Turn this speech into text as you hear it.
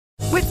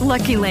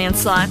Lucky Land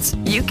Slots,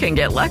 you can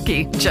get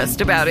lucky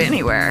just about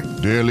anywhere.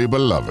 Dearly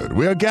beloved,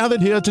 we are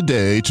gathered here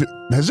today to...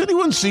 Has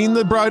anyone seen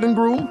the bride and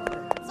groom?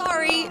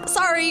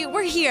 Sorry,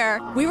 we're here.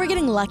 We were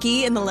getting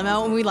lucky in the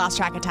limo and we lost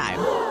track of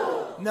time.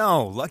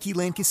 No, Lucky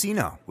Land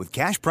Casino, with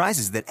cash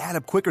prizes that add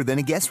up quicker than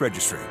a guest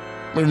registry.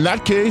 In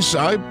that case,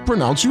 I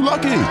pronounce you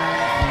lucky.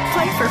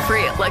 Play for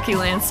free at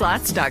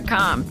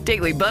LuckyLandSlots.com.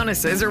 Daily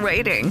bonuses are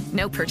waiting.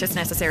 No purchase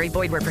necessary.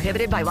 Void where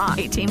prohibited by law.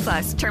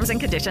 18+. Terms and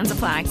conditions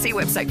apply. See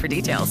website for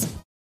details.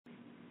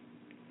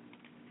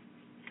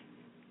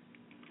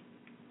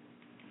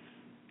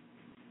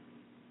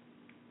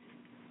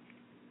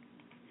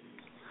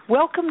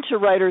 Welcome to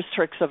Writer's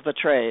Tricks of the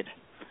Trade.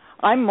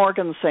 I'm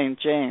Morgan St.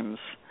 James.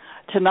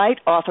 Tonight,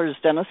 authors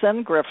Dennis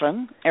N.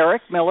 Griffin,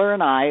 Eric Miller,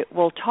 and I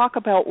will talk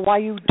about why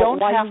you don't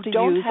have to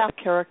use a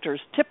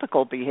character's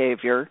typical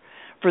behavior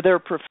for their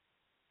profession.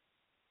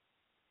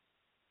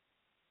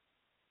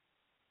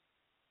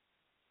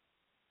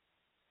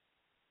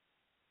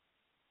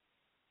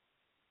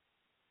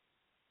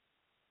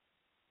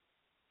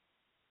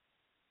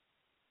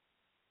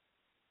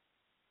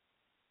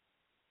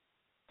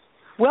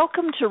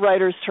 Welcome to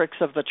Writer's Tricks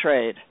of the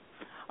Trade.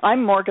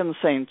 I'm Morgan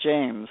St.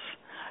 James.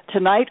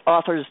 Tonight,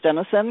 authors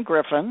Dennis N.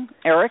 Griffin,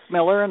 Eric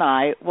Miller, and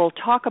I will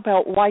talk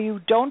about why you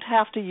don't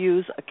have to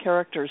use a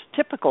character's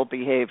typical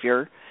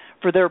behavior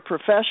for their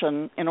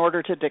profession in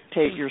order to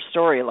dictate your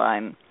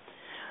storyline.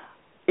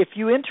 If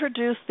you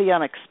introduce the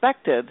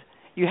unexpected,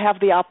 you have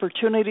the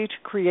opportunity to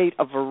create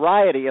a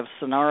variety of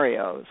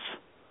scenarios.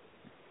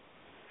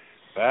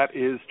 That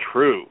is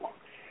true.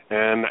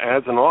 And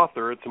as an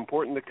author, it's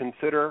important to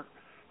consider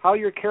how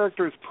your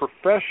character's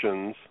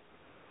professions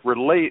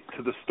relate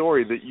to the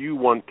story that you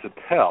want to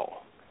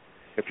tell.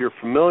 If you're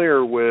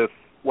familiar with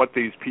what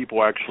these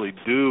people actually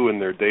do in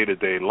their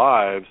day-to-day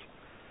lives,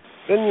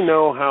 then you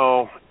know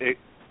how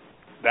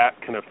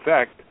that can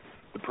affect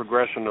the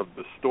progression of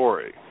the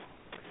story.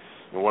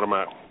 And what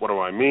do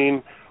I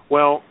mean?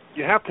 Well,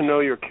 you have to know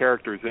your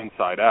characters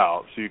inside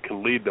out so you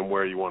can lead them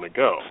where you want to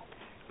go.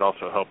 It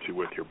also helps you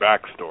with your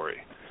backstory.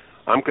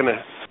 I'm going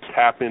to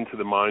tap into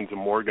the minds of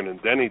Morgan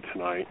and Denny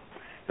tonight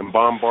and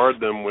bombard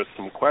them with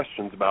some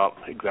questions about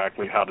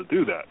exactly how to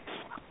do that.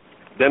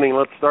 Denny,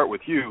 let's start with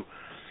you.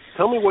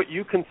 Tell me what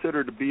you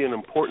consider to be an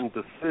important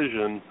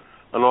decision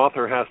an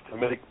author has to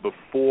make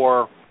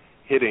before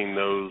hitting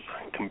those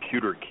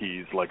computer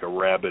keys like a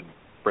rabid,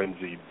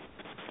 frenzied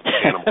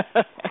animal.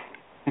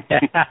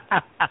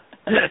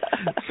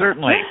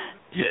 Certainly.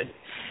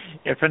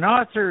 If an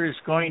author is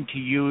going to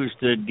use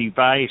the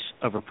device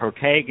of a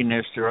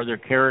protagonist or other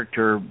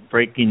character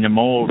breaking the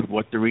mold of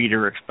what the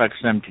reader expects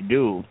them to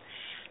do,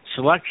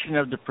 selection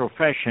of the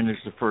profession is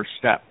the first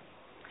step.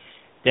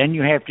 Then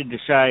you have to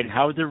decide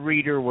how the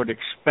reader would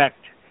expect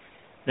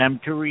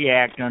them to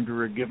react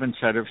under a given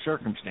set of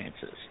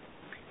circumstances.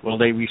 Will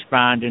they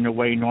respond in a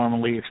way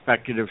normally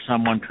expected of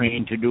someone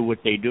trained to do what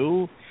they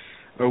do,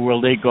 or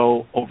will they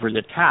go over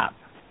the top,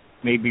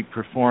 maybe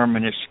perform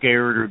in a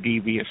scared or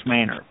devious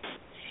manner?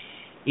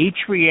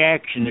 Each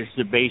reaction is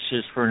the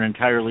basis for an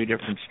entirely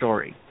different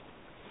story.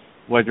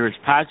 Whether it's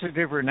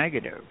positive or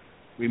negative,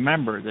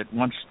 remember that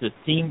once the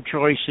theme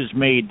choice is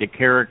made, the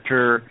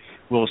character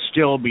will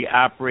still be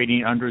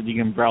operating under the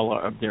umbrella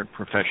of their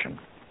profession.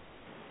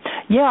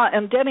 Yeah,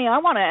 and Denny, I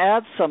want to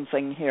add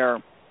something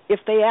here. If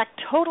they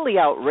act totally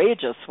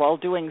outrageous while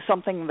doing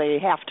something they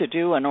have to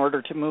do in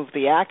order to move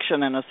the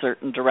action in a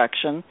certain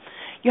direction,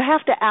 you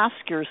have to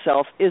ask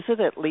yourself, is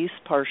it at least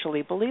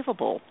partially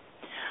believable?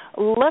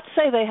 Let's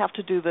say they have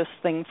to do this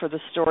thing for the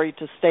story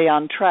to stay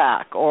on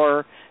track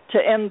or to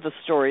end the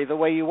story the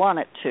way you want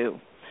it to.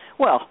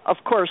 Well, of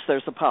course,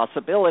 there's a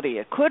possibility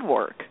it could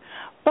work,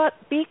 but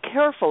be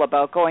careful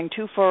about going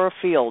too far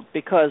afield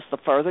because the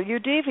farther you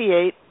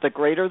deviate, the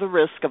greater the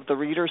risk of the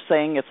reader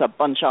saying it's a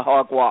bunch of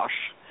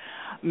hogwash.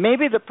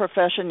 Maybe the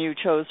profession you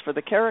chose for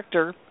the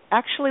character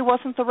actually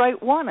wasn't the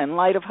right one in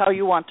light of how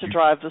you want to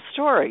drive the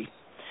story.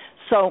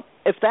 So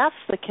if that's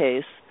the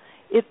case,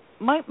 it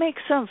might make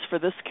sense for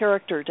this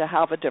character to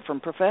have a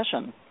different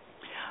profession.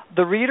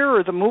 The reader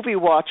or the movie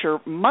watcher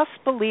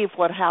must believe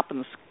what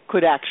happens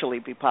could actually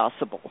be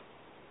possible.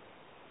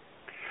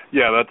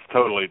 Yeah, that's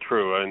totally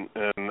true.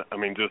 And I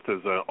mean, just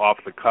as an off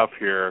the cuff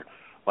here,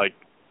 like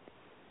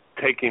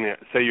taking it,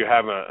 say you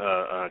have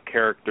a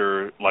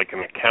character like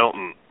an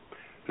accountant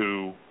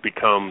who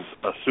becomes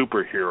a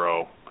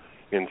superhero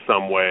in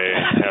some way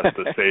and has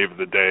to save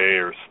the day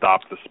or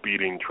stop the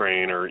speeding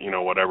train or,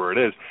 whatever it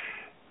is.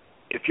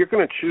 If you're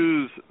going to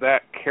choose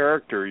that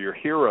character, your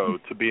hero,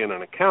 to be an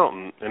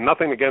accountant, and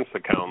nothing against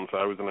accountants,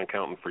 I was an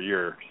accountant for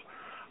years.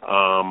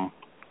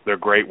 They're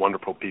great,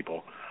 wonderful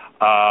people.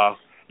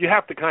 You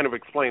have to kind of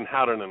explain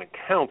how to an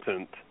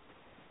accountant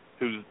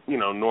who's,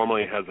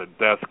 normally has a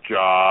desk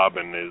job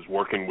and is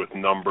working with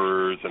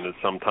numbers and is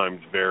sometimes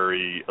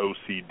very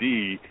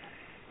OCD,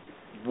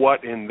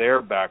 what in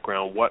their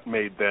background, what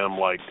made them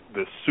like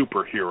this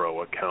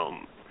superhero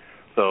accountant.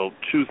 So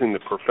choosing the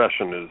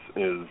profession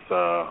is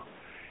a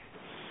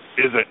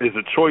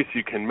choice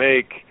you can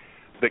make,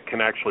 that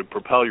can actually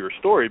propel your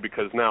story,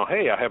 because now,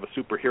 hey, I have a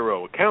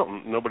superhero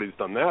accountant. Nobody's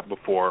done that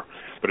before.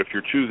 But if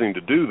you're choosing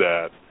to do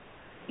that,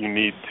 you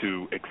need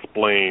to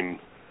explain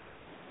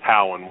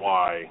how and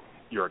why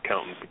your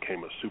accountant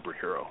became a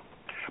superhero.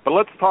 But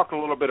let's talk a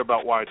little bit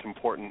about why it's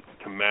important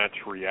to match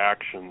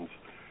reactions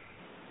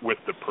with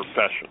the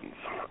professions.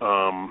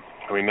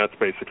 I mean, that's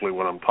basically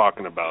what I'm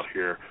talking about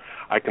here.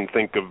 I can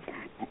think of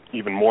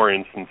even more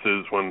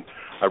instances when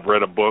I've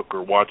read a book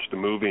or watched a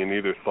movie and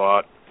either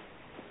thought,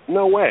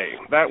 no way,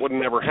 that would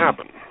never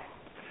happen.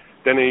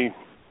 Denny,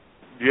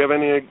 do you have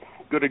any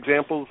good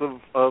examples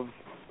of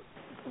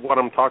what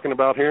I'm talking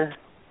about here?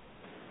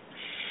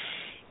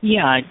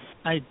 Yeah,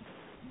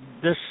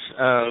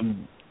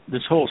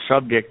 this whole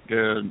subject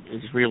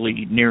is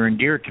really near and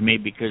dear to me,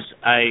 because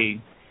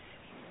I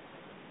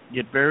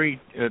get very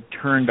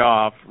turned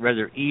off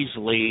rather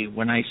easily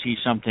when I see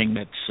something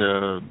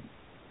that's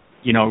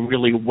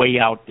really way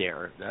out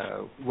there,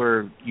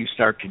 where you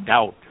start to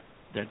doubt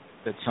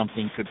that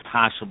something could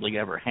possibly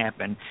ever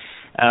happen.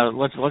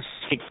 Let's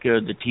take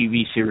the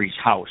TV series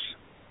House.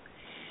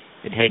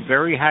 It had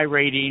very high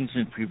ratings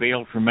and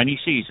prevailed for many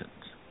seasons.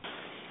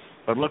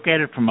 But look at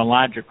it from a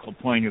logical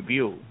point of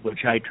view,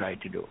 which I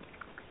tried to do.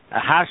 A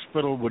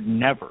hospital would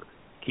never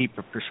keep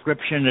a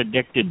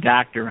prescription-addicted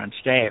doctor on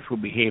staff who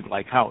behaved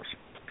like House,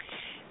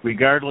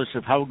 regardless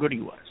of how good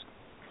he was.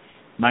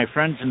 My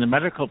friends in the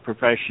medical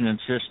profession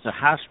insist the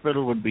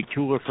hospital would be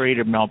too afraid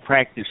of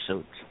malpractice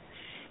suits.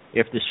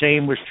 If the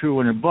same was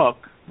true in a book,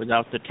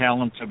 without the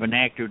talents of an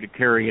actor to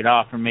carry it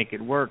off and make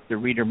it work, the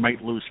reader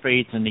might lose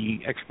faith in the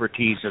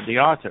expertise of the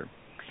author.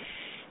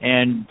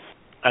 And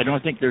I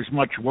don't think there's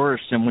much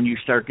worse than when you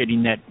start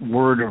getting that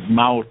word of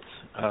mouth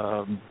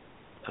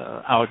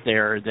out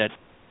there that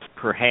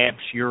perhaps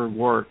your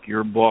work,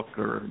 your book,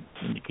 or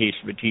in the case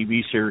of a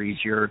TV series,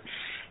 your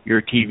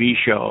TV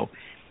show,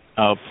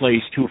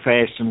 plays too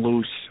fast and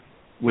loose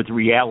with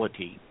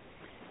reality.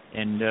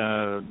 And,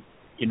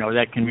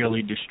 that can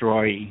really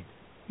destroy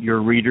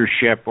your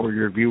readership or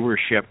your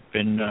viewership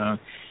in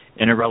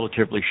a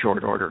relatively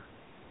short order.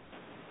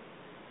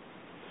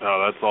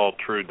 Oh, that's all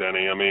true,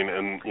 Denny. I mean,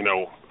 and,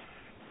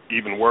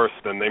 even worse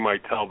than they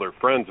might tell their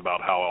friends about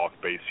how off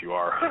base you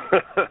are.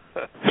 that's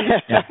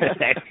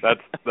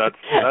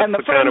and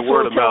the kind of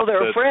word of mouth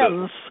their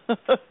friends.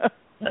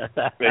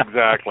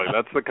 Exactly.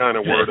 That's the kind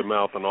of word of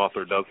mouth an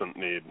author doesn't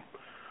need.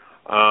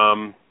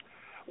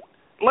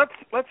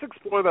 Let's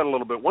explore that a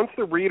little bit. Once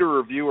the reader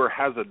or viewer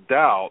has a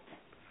doubt,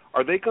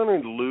 are they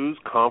going to lose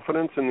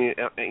confidence in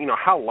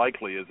how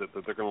likely is it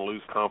that they're going to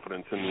lose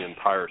confidence in the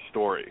entire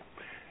story?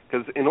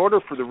 Because in order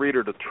for the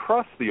reader to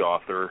trust the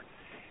author,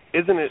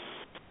 isn't it?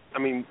 I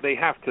mean, they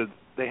have to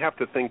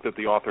think that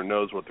the author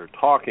knows what they're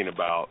talking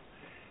about,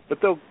 but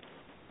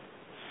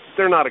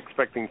they're not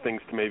expecting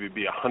things to maybe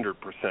be 100%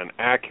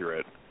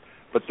 accurate.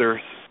 But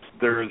there's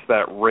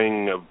that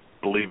ring of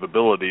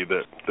believability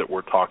that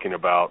we're talking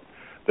about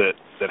that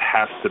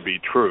has to be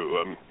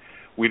true.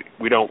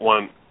 We don't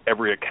want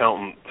every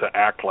accountant to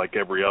act like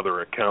every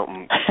other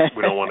accountant.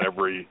 We don't want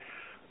every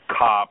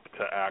cop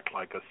to act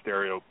like a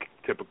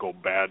stereotypical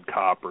bad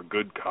cop or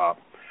good cop.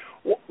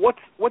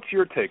 What's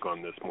your take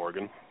on this,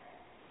 Morgan?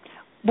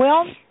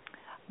 Well,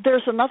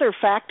 there's another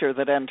factor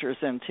that enters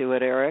into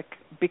it, Eric,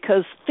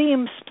 because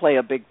themes play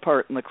a big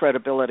part in the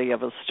credibility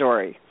of a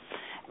story.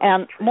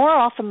 And more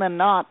often than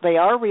not, they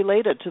are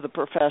related to the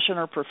profession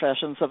or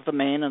professions of the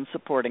main and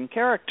supporting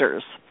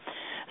characters.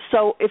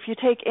 So if you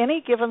take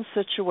any given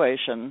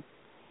situation,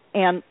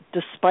 and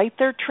despite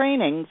their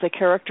training, the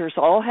characters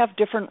all have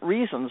different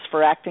reasons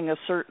for acting a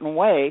certain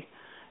way,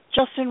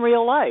 just in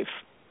real life.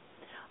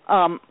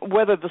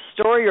 Whether the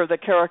story or the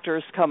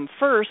characters come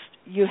first,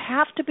 you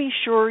have to be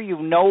sure you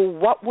know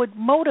what would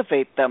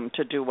motivate them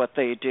to do what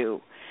they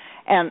do,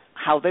 and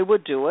how they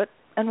would do it,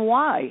 and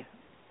why.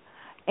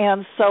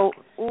 And so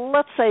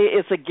let's say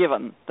it's a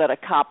given that a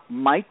cop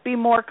might be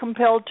more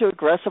compelled to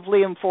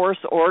aggressively enforce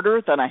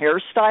order than a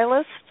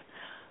hairstylist,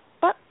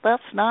 but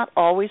that's not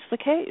always the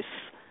case.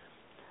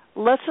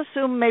 Let's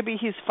assume maybe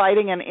he's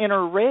fighting an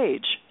inner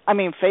rage. I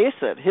mean, face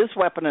it, his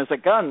weapon is a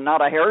gun,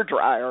 not a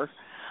hairdryer.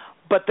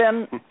 But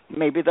then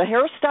maybe the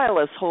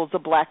hairstylist holds a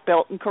black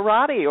belt in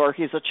karate, or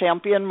he's a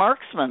champion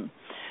marksman.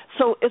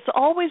 So it's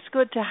always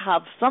good to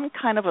have some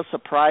kind of a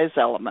surprise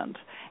element.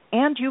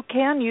 And you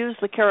can use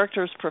the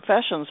character's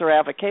professions or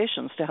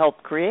avocations to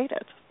help create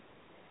it.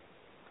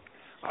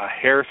 A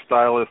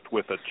hairstylist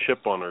with a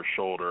chip on her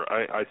shoulder.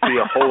 I see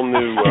a whole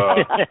new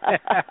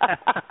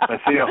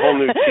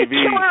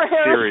TV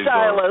series.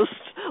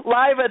 Hairstylist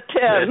live at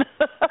 10.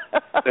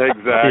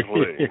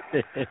 Exactly.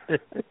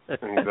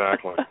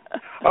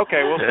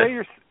 Okay, well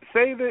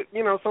say that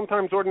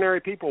sometimes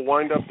ordinary people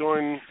wind up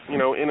doing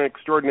in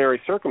extraordinary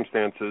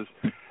circumstances.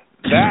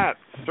 That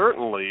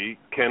certainly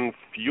can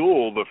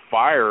fuel the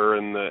fire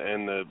and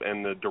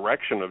the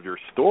direction of your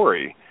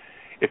story.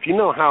 If you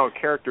know how a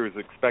character is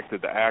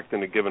expected to act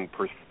in a given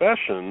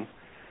profession,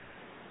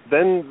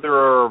 then there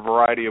are a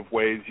variety of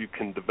ways you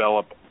can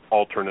develop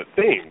alternate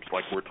themes,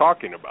 like we're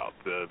talking about,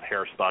 the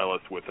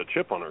hairstylist with a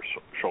chip on her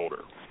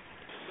shoulder.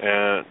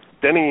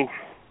 Denny,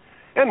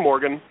 And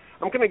Morgan,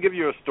 I'm going to give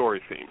you a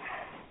story theme.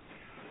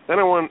 Then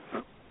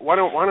why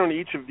don't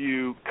each of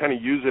you kind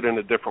of use it in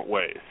a different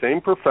way? Same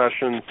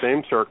profession,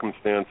 same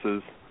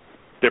circumstances,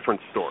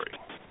 different story.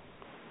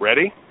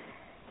 Ready?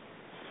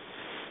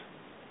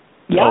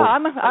 Yeah,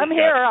 I'm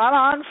here. I'm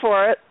on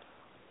for it.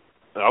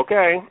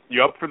 Okay.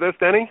 You up for this,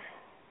 Denny?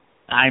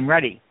 I'm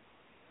ready.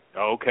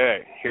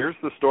 Okay. Here's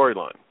the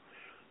storyline.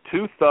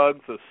 2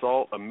 thugs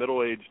assault a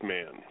middle-aged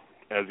man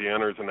as he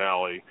enters an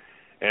alley,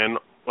 and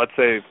let's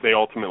say they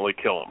ultimately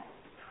kill him.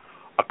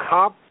 A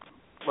cop,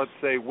 let's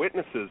say,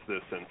 witnesses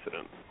this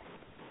incident.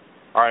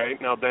 All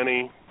right, now,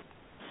 Denny,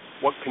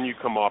 what can you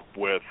come up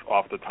with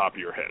off the top of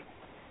your head?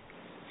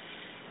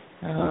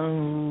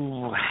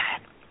 Oh,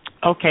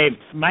 okay.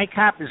 My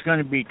cop is going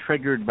to be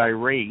triggered by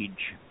rage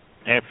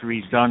after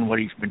he's done what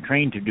he's been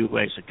trained to do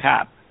as a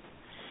cop.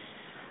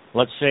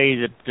 Let's say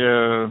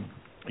that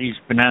he's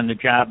been on the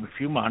job a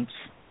few months,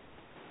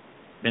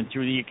 been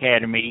through the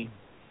academy.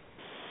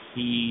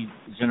 He's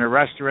in a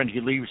restaurant.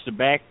 He leaves the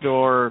back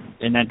door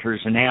and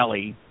enters an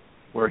alley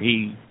where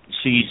he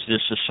sees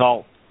this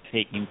assault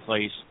taking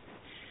place.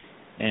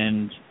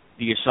 And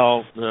the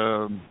assault,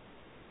 the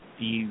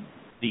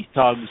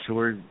thugs who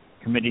are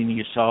committing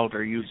the assault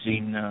are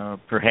using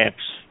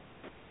perhaps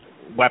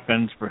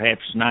weapons,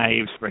 perhaps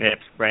knives,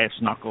 perhaps brass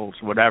knuckles,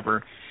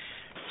 whatever.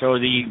 So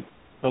the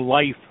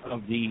life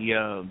of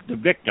the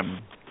victim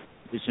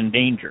is in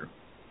danger.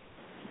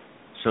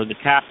 So the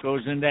cop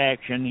goes into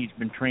action. He's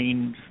been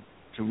trained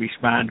to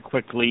respond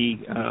quickly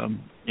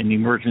in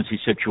emergency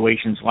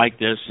situations like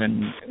this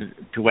and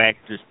to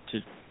act to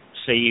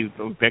save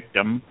a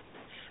victim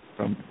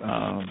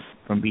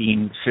from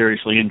being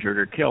seriously injured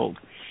or killed.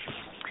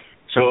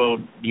 So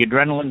the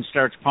adrenaline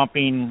starts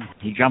pumping.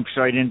 He jumps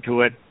right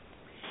into it.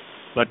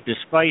 But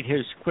despite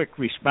his quick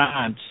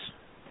response,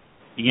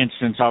 the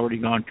incident's already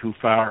gone too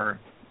far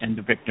and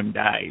the victim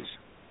dies.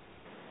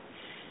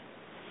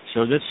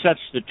 So this sets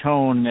the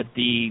tone that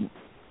the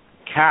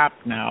cop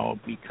now,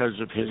 because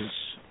of his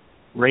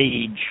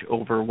rage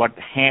over what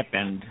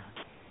happened,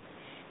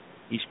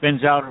 he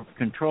spins out of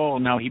control.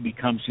 Now he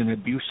becomes an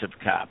abusive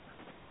cop.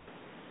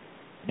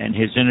 And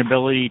his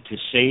inability to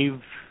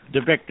save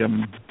the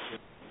victim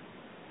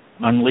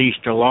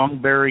unleashed a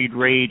long-buried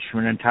rage from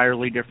an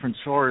entirely different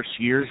source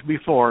years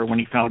before when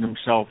he found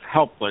himself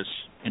helpless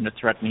in a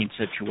threatening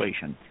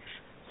situation.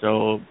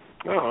 So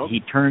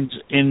he turns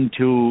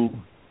into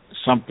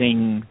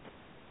something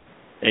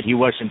that he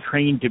wasn't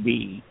trained to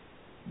be,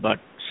 but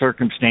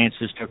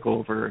circumstances took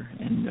over,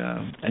 and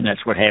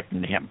that's what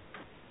happened to him.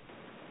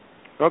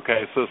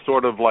 Okay, so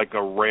sort of like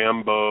a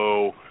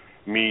Rambo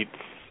meets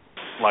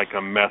like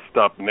a messed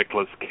up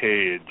Nicolas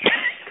Cage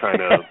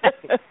kind of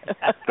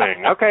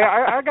thing. Okay,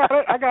 I got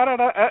it.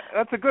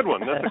 That's a good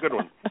one.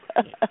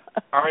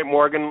 All right,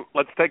 Morgan,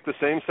 let's take the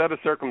same set of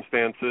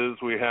circumstances.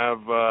 We have,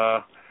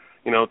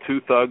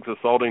 2 thugs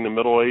assaulting a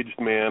middle-aged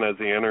man as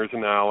he enters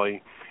an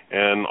alley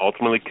and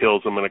ultimately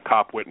kills him, and a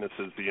cop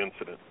witnesses the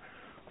incident.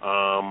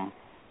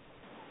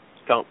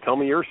 Tell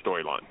me your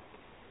storyline.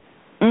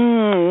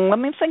 Let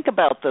me think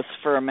about this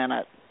for a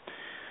minute.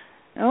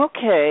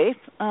 Okay.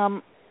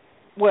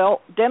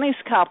 Well, Denny's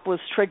cop was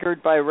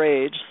triggered by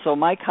rage, so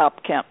my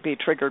cop can't be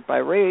triggered by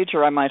rage,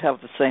 or I might have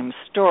the same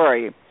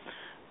story.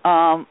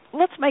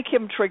 Let's make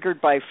him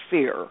triggered by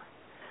fear.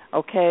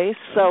 Okay?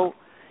 So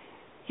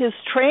his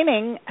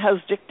training has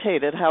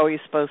dictated how he's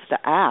supposed to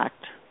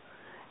act,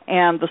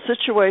 and the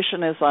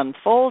situation is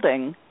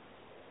unfolding,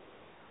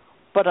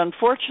 but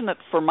unfortunate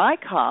for my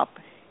cop,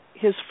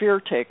 his fear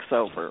takes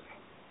over.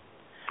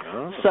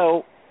 Oh.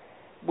 So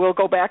we'll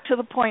go back to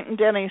the point in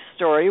Denny's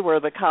story where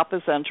the cop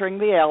is entering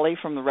the alley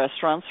from the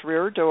restaurant's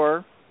rear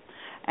door,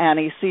 and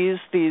he sees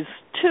these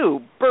 2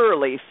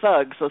 burly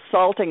thugs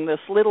assaulting this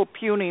little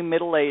puny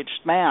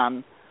middle-aged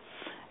man.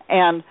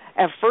 And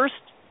at first,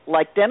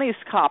 like Denny's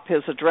cop,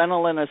 his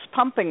adrenaline is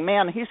pumping.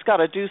 Man, he's got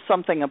to do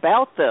something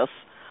about this.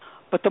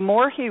 But the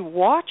more he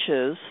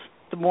watches,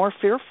 the more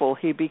fearful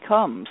he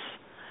becomes.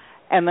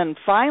 And then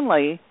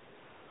finally,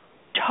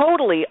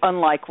 totally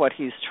unlike what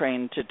he's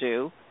trained to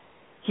do,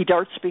 he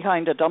darts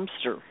behind a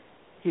dumpster.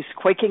 He's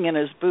quaking in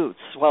his boots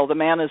while the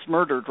man is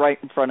murdered right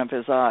in front of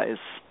his eyes.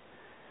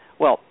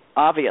 Well,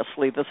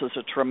 obviously, this is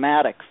a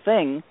traumatic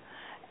thing,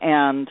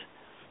 and,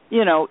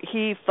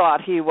 he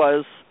thought he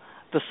was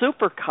the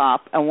super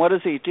cop, and what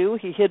does he do?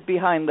 He hid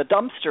behind the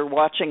dumpster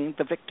watching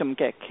the victim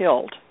get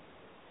killed.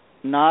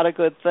 Not a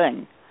good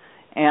thing.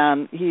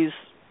 And he's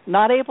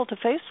not able to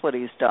face what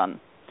he's done.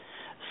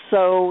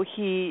 So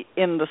in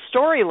the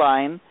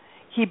storyline,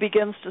 he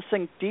begins to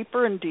sink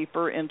deeper and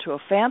deeper into a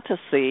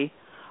fantasy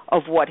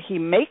of what he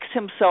makes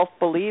himself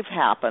believe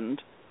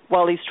happened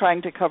while he's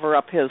trying to cover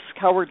up his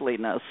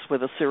cowardliness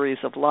with a series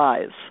of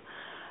lies.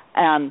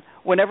 And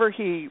whenever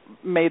he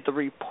made the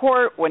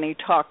report, when he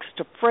talks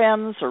to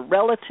friends or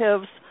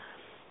relatives,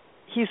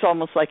 he's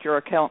almost like your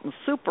accountant's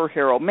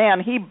superhero.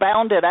 Man, he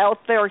bounded out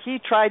there. He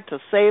tried to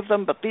save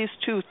them, but these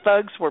 2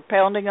 thugs were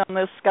pounding on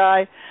this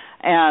guy,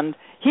 And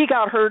he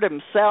got hurt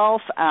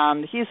himself,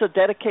 and he's a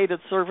dedicated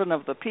servant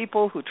of the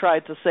people who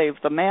tried to save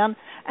the man,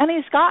 and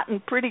he's gotten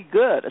pretty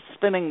good at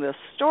spinning this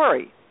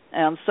story.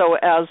 And so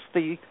as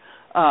the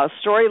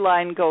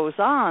storyline goes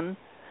on,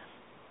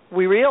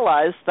 we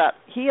realize that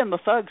he and the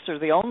thugs are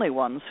the only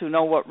ones who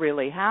know what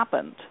really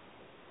happened.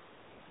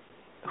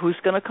 Who's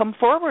going to come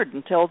forward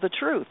and tell the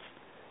truth?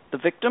 The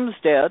victim's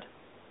dead.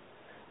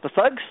 The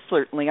thugs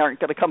certainly aren't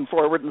going to come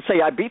forward and say,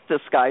 I beat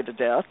this guy to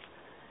death.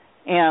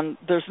 And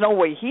there's no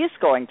way he's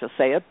going to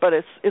say it, but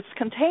it's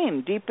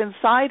contained deep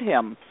inside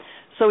him.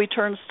 So he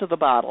turns to the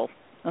bottle,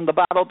 and the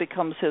bottle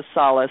becomes his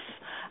solace.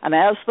 And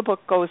as the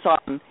book goes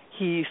on,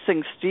 he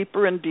sinks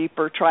deeper and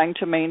deeper, trying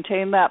to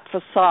maintain that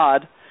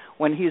facade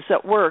when he's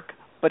at work,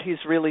 but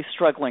he's really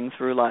struggling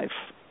through life.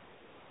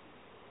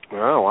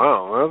 Oh,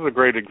 wow. Those are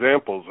great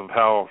examples of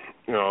how,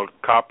 a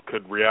cop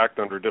could react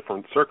under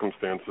different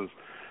circumstances,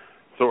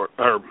 or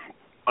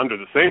under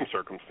the same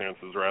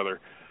circumstances, rather.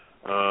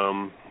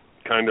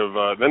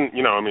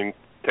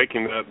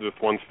 Taking that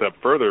just one step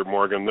further,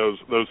 Morgan,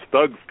 those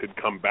thugs could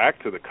come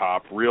back to the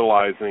cop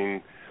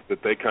realizing that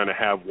they kind of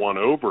have one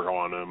over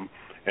on him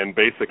and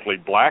basically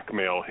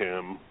blackmail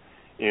him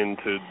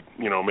into,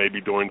 maybe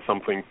doing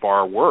something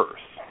far worse.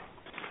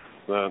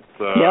 That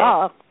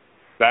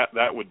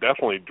would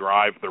definitely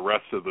drive the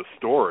rest of the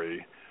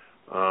story.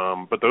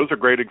 But those are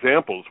great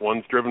examples.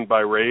 One's driven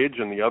by rage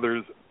and the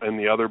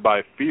other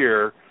by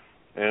fear,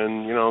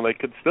 and they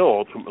could still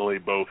ultimately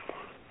both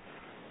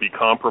be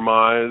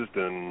compromised,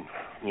 and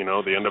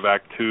the end of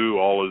Act 2,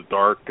 all is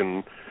dark,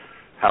 and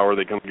how are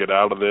they going to get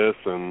out of this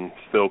and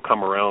still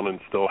come around and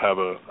still have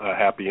a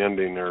happy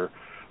ending, or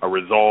a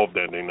resolved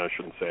ending, I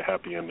shouldn't say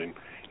happy ending,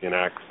 in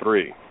Act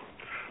 3.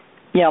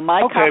 Yeah,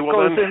 my cop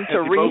goes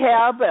into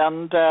rehab,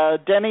 and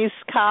Denny's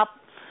cop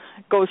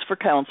goes for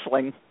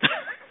counseling.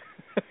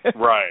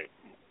 Right.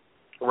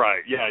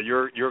 Yeah,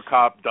 your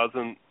cop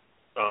doesn't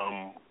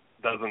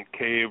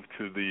cave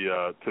to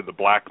the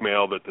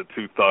blackmail that the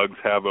two thugs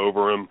have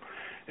over him,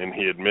 and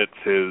he admits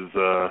his.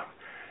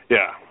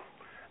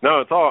 No,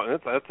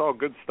 that's all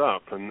good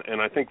stuff,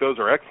 and I think those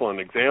are excellent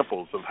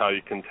examples of how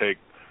you can take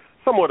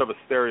somewhat of a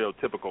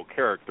stereotypical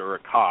character, a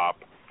cop,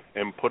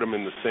 and put him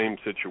in the same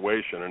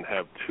situation and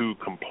have two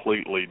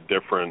completely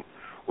different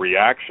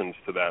reactions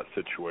to that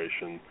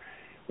situation,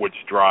 which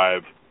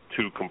drive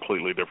two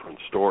completely different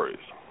stories.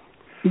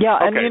 Yeah,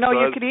 and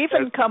you could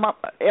even come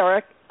up,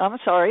 Eric, I'm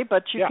sorry,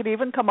 but you could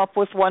even come up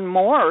with one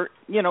more,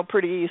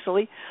 pretty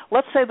easily.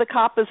 Let's say the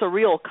cop is a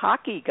real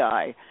cocky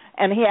guy,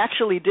 and he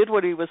actually did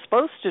what he was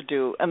supposed to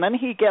do, and then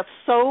he gets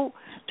so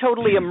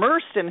totally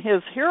immersed in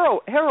his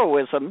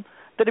heroism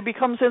that it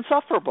becomes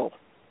insufferable.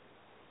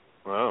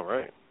 Oh,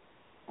 right.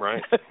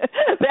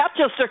 That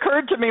just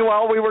occurred to me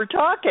while we were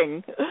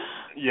talking.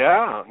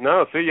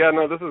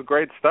 This is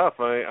great stuff.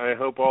 I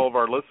hope all of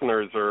our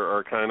listeners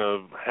are kind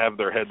of have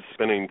their heads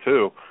spinning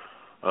too,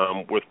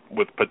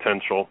 with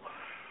potential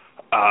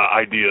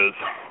ideas.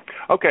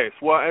 Okay,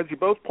 so as you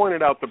both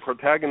pointed out, the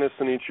protagonist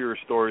in each of your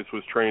stories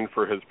was trained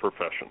for his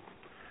profession.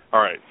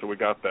 All right, so we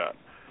got that.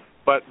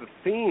 But the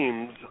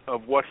themes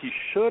of what he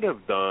should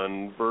have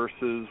done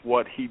versus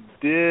what he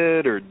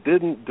did or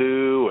didn't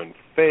do and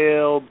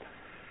failed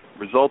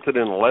resulted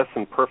in a less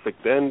than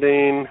perfect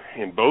ending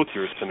in both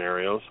your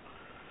scenarios.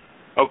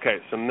 Okay,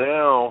 so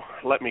now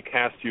let me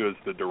cast you as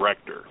the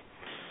director.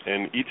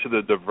 And each of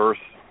the diverse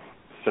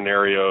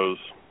scenarios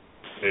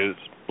is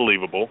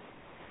believable.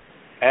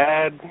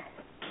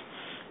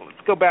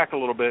 Let's go back a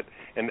little bit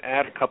and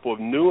add a couple of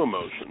new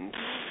emotions.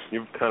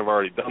 You've kind of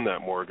already done that,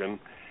 Morgan.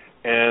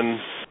 And,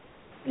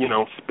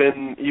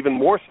 spin even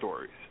more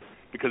stories.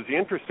 Because the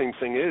interesting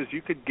thing is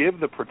you could give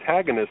the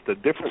protagonist a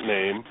different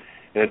name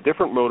and a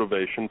different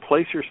motivation,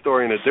 place your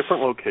story in a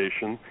different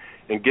location,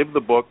 and give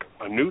the book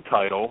a new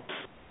title,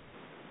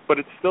 but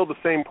it's still the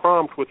same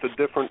prompt with a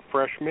different,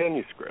 fresh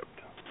manuscript.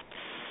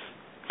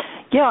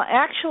 Yeah,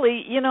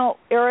 actually,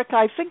 Eric,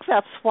 I think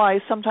that's why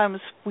sometimes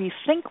we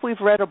think we've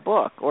read a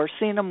book or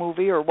seen a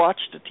movie or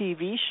watched a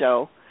TV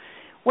show,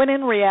 when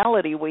in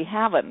reality we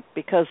haven't,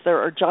 because there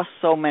are just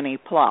so many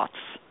plots,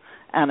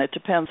 and it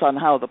depends on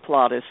how the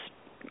plot is,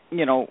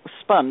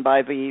 spun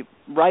by the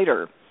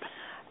writer.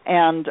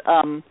 And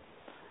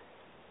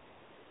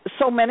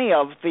so many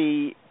of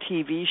the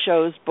TV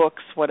shows,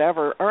 books,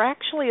 whatever, are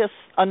actually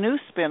a new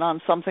spin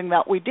on something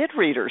that we did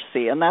read or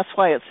see, and that's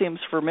why it seems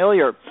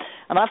familiar.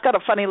 And I've got a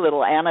funny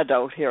little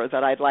anecdote here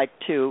that I'd like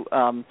to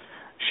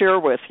share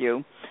with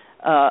you.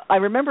 I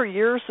remember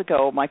years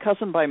ago, my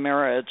cousin by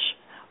marriage,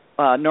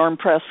 Norm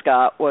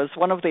Prescott, was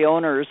one of the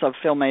owners of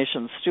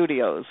Filmation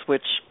Studios,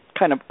 which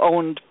kind of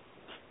owned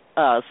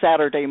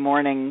Saturday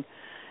morning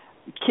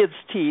kids'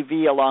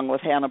 TV along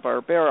with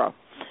Hanna-Barbera.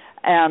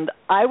 And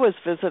I was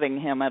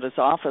visiting him at his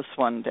office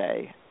one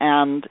day,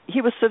 and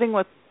he was sitting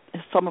with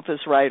some of his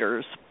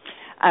writers,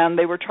 and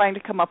they were trying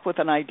to come up with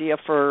an idea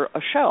for a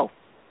show,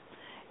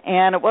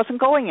 and it wasn't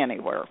going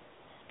anywhere.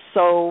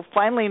 So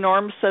finally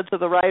Norm said to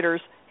the writers,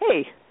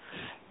 hey,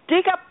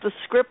 dig up the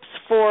scripts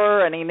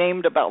and he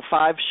named about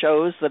 5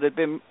 shows that had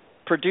been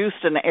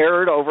produced and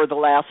aired over the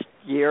last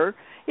year,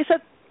 He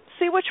said,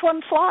 see which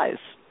one flies.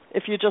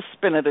 If you just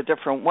spin it a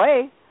different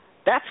way,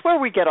 that's where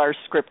we get our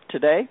script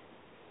today.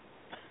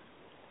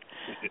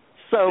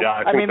 So,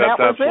 yeah, I think that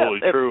was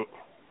absolutely it. true.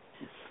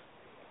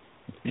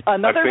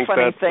 Another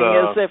funny thing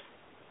is if...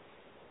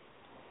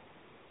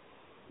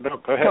 No,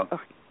 go ahead.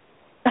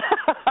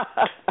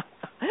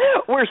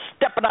 We're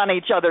stepping on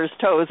each other's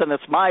toes, and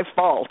it's my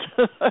fault.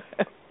 No.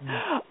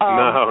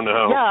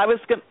 Yeah, I was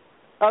going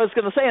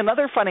to say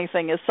another funny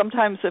thing is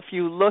sometimes if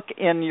you look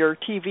in your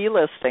TV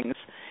listings,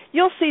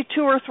 you'll see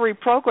 2 or 3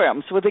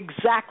 programs with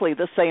exactly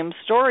the same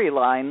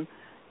storyline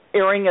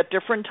airing at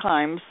different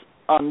times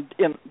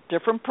in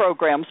different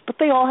programs, but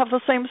they all have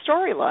the same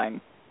storyline.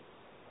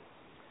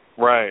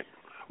 Right.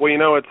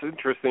 Well, it's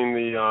interesting.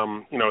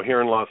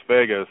 Here in Las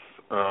Vegas,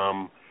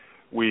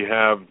 we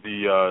have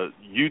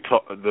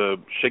the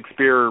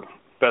Shakespeare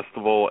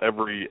Festival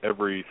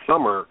every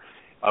summer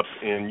up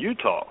in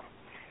Utah,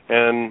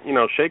 and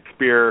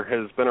Shakespeare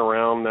has been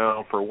around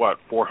now for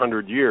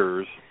 400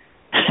 years,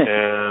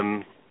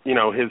 and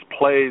his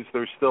plays.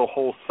 There's still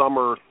whole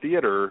summer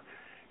theater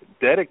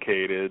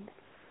dedicated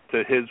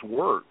to his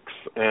works,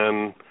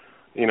 and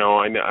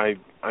I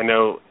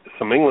know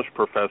some English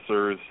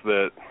professors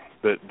that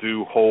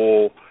do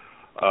whole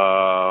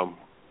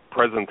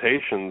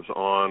presentations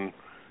on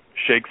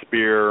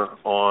Shakespeare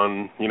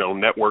on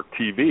network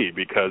TV,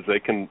 because they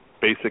can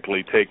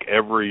basically take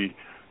every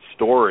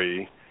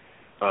story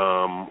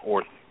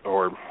or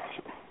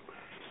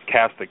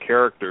cast the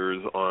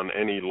characters on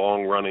any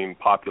long-running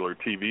popular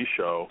TV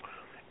show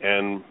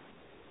and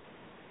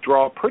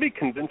draw pretty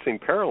convincing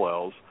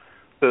parallels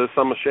to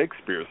some of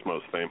Shakespeare's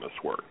most famous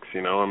works.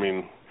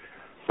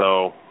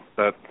 So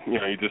that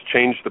you just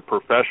change the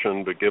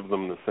profession but give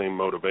them the same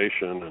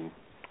motivation, and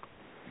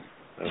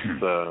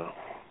that's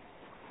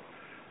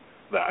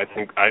I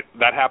think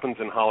that happens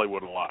in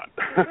Hollywood a lot.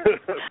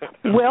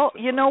 Well,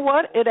 you know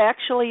what? It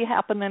actually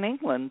happened in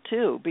England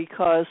too,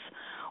 because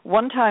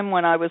one time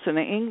when I was in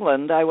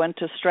England, I went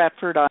to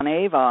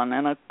Stratford-on-Avon,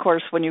 and of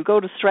course, when you go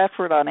to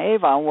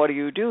Stratford-on-Avon, what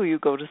do? You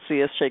go to see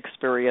a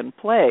Shakespearean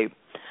play,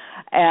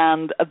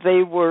 and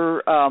they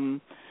were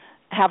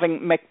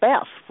having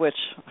Macbeth, which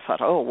I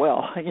thought, oh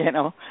well,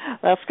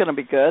 that's going to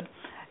be good,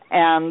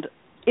 and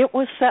it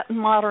was set in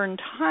modern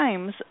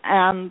times,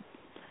 and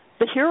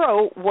the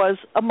hero was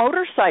a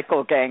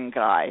motorcycle gang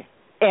guy.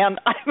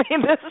 And,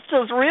 this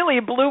just really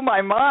blew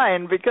my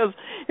mind, because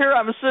here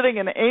I'm sitting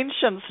in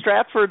ancient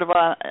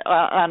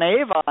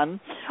Stratford-on-Avon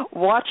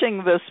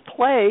watching this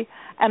play,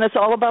 and it's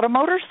all about a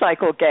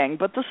motorcycle gang,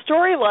 but the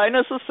storyline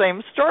is the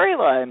same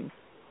storyline.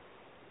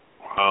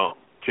 Wow.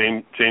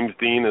 James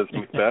Dean as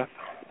Macbeth?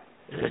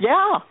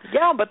 Yeah,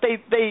 but they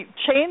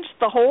changed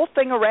the whole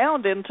thing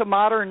around into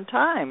modern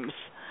times.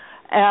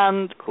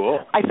 And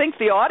cool. I think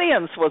the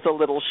audience was a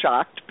little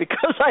shocked,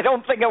 because I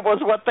don't think it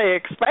was what they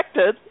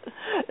expected.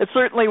 It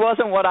certainly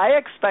wasn't what I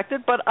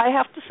expected, but I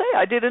have to say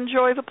I did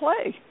enjoy the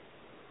play.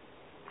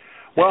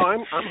 Well,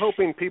 I'm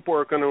hoping people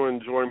are going to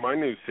enjoy my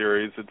new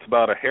series. It's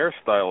about a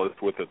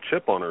hairstylist with a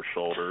chip on her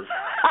shoulder.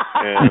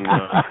 And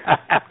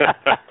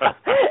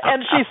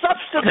and she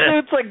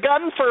substitutes a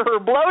gun for her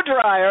blow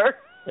dryer.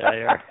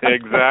 Yeah.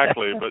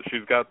 Exactly, but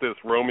she's got this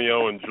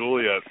Romeo and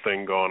Juliet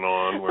thing going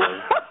on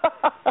where...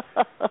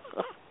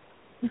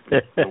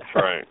 That's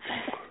right.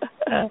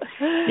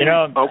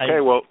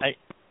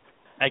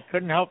 I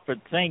couldn't help but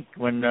think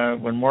when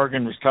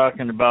Morgan was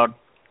talking about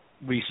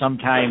we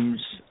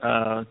sometimes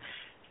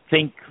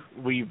think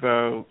we've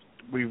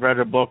read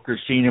a book or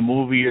seen a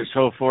movie or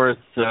so forth,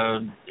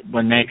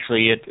 when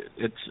actually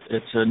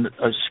it's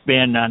a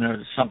spin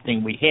on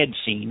something we had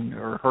seen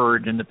or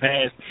heard in the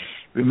past.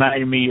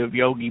 Reminded me of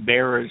Yogi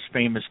Berra's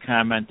famous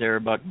comment there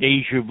about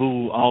déjà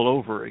vu all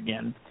over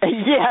again.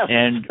 Yes.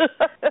 And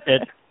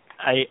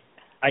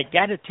I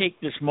got to take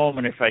this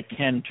moment, if I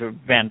can, to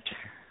vent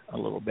a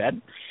little bit.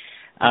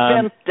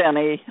 Vent,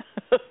 Denny.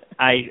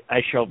 I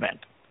shall vent.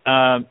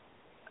 I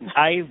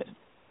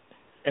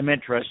am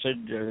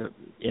interested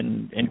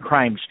in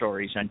crime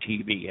stories on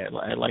TV.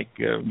 I like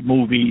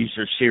movies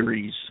or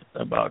series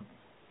about.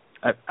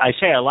 I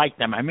say I like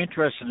them. I'm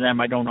interested in them.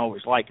 I don't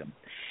always like them.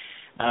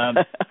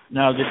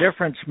 Now the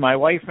difference. My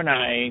wife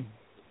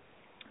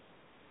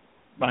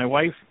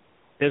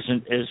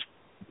isn't as,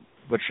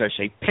 what should I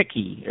say,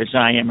 picky as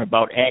I am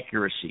about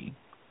accuracy.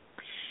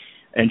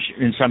 And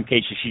in some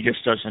cases, she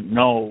just doesn't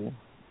know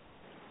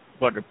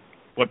what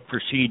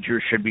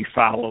procedure should be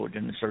followed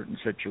in a certain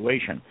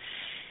situation.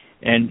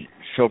 And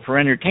so for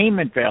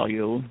entertainment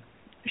value,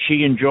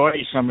 she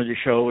enjoys some of the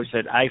shows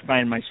that I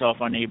find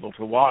myself unable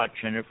to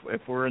watch. And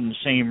if we're in the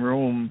same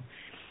room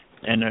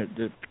and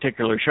the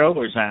particular show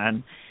is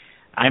on,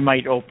 I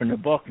might open a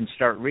book and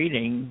start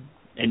reading,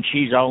 and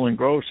she's all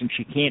engrossed, and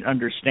she can't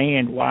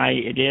understand why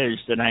it is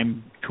that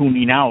I'm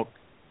tuning out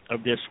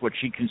of this, what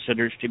she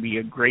considers to be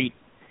a great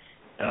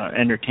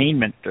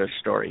entertainment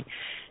story.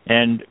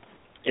 And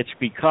it's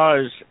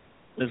because,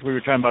 as we were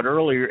talking about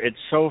earlier, it's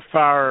so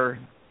far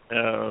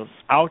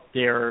out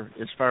there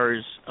as far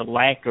as a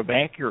lack of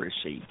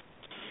accuracy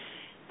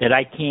that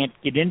I can't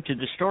get into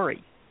the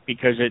story,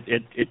 because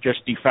it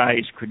just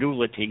defies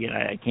credulity, and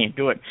I can't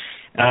do it.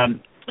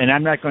 And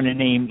I'm not going to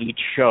name each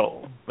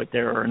show, but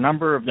there are a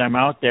number of them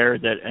out there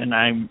that, and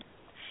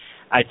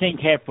I think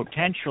have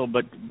potential,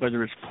 but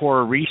whether it's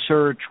poor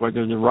research,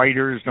 whether the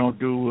writers don't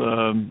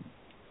do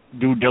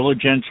due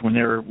diligence when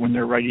they're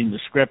writing the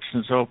scripts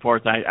and so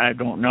forth, I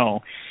don't know.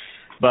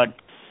 But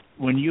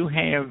when you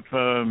have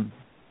a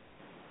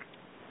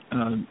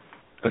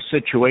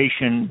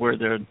situation where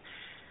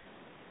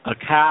a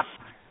cop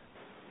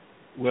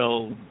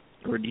will,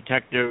 or a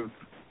detective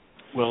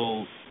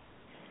will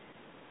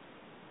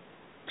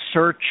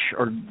search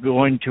or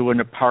go into an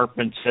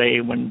apartment, say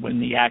when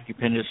the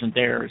occupant isn't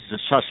there, as a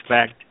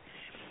suspect,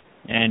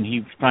 and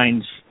he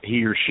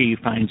or she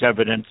finds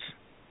evidence.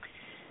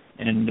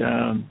 And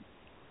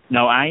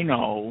now I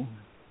know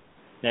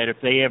that if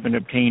they haven't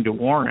obtained a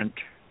warrant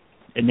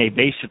and they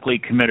basically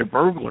commit a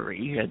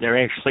burglary,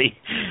 they're actually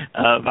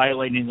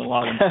violating the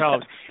law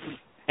themselves,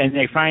 and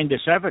they find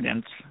this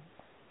evidence,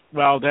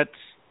 well, that's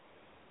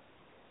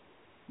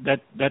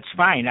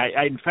fine.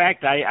 In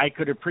fact, I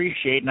could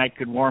appreciate and I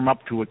could warm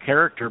up to a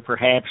character,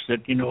 perhaps,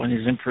 that, in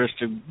his interest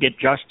to get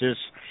justice,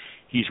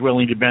 he's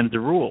willing to bend the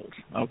rules,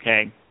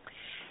 okay?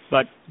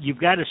 But you've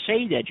got to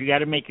say that. You got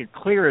to make it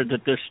clear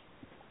that this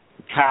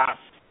cop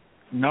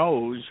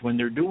knows when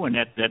they're doing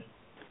it that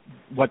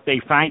what they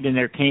find in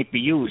there can't be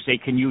used. They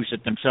can use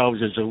it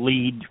themselves as a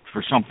lead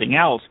for something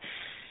else,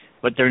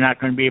 but they're not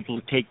going to be able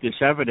to take this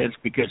evidence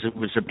because it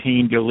was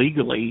obtained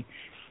illegally,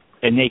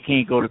 and they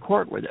can't go to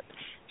court with it.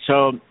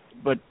 So,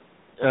 but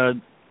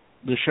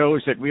the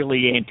shows that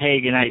really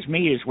antagonize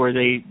me is where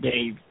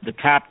the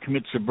cop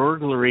commits a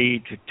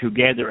burglary to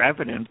gather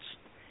evidence,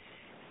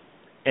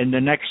 and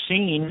the next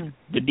scene,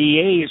 the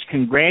DA is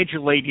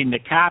congratulating the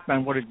cop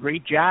on what a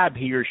great job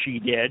he or she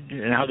did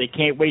and how they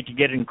can't wait to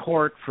get in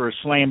court for a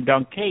slam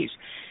dunk case.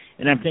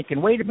 And I'm thinking,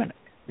 wait a minute,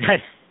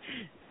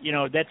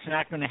 that's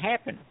not going to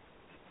happen.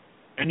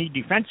 Any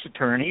defense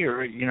attorney,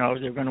 or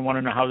they're going to want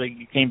to know how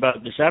they came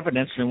about this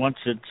evidence, and once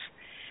it's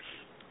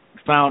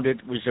found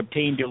it was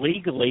obtained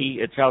illegally,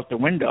 it's out the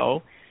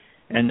window,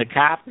 and the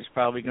cop is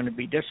probably going to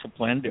be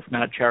disciplined, if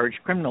not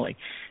charged criminally.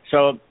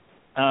 So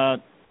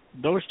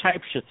those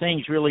types of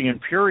things really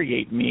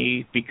infuriate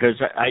me,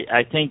 because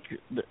I think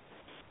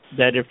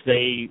that if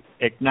they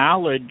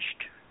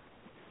acknowledged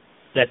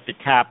that the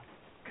cop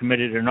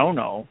committed a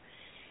no-no,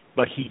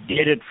 but he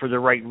did it for the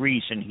right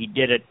reason, he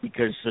did it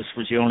because this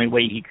was the only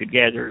way he could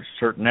gather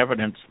certain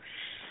evidence,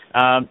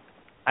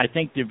 I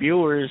think the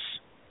viewers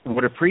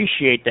would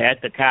appreciate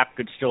that. The cop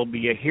could still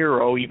be a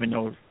hero, even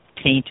though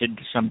tainted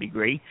to some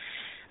degree.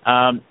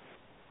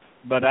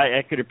 But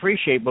I could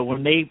appreciate, but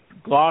when they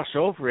gloss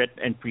over it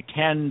and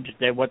pretend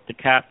that what the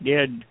cop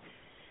did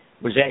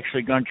was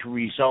actually going to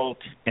result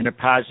in a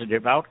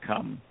positive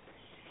outcome,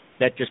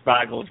 that just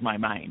boggles my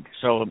mind.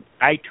 So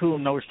I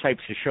tune those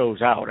types of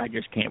shows out. I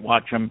just can't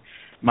watch them.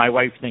 My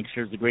wife thinks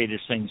they're the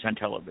greatest things on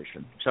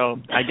television. So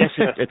I guess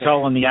it's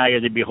all in the eye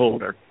of the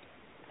beholder.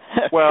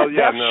 Well,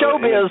 yeah, that's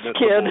showbiz,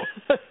 kid.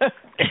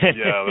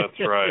 Yeah, that's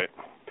right.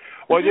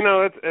 Well,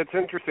 it's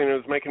interesting. It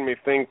was making me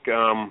think.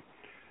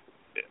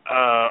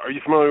 Are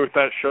you familiar with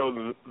that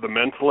show, The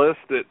Mentalist?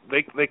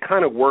 They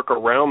kind of work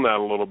around that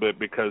a little bit,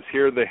 because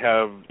here they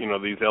have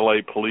these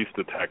LA police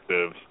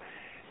detectives,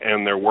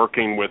 and they're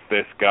working with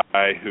this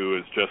guy who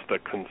is just a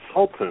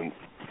consultant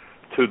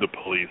to the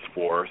police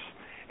force,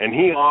 and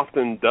he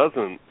often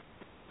doesn't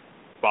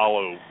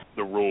follow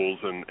the rules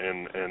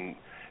and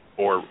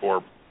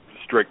or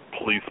strict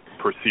police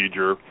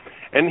procedure,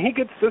 and he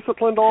gets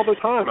disciplined all the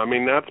time. I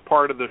mean, that's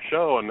part of the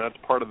show, and that's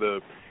part of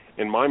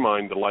in my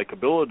mind, the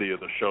likability of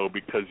the show,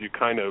 because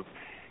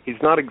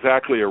he's not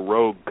exactly a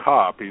rogue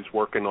cop. He's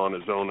working on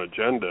his own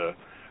agenda,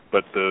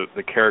 but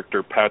the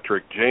character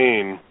Patrick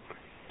Jane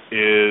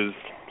is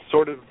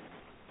sort of,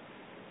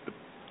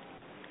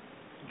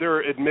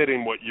 they're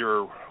admitting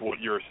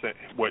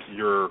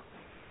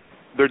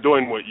they're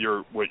doing what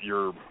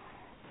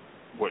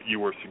you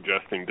were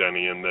suggesting,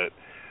 Denny, in that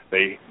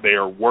they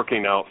are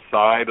working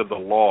outside of the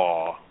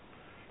law,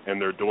 and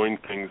they're doing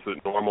things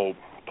that normal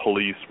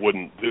police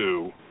wouldn't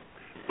do,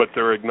 but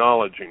they're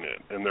acknowledging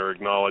it, and they're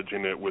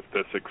acknowledging it with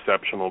this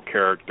exceptional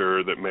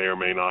character that may or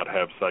may not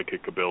have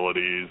psychic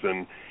abilities,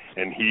 and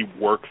he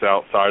works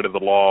outside of the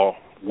law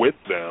with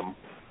them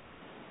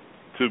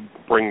to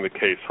bring the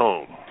case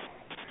home.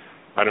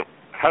 Are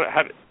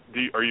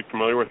you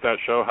familiar with that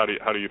show? How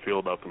do you feel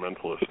about The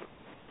Mentalist?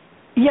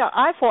 Yeah,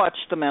 I've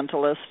watched The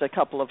Mentalist a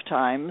couple of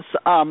times.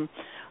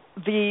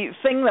 The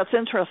thing that's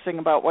interesting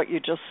about what you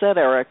just said,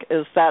 Eric,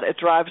 is that it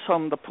drives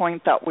home the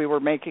point that we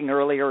were making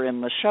earlier in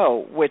the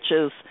show, which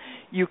is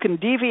you can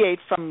deviate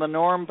from the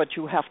norm, but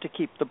you have to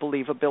keep the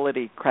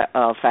believability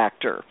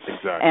factor.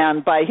 Exactly.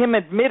 And by him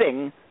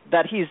admitting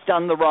that he's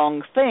done the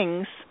wrong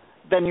things,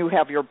 then you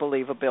have your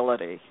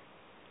believability.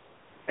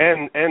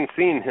 And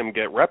seeing him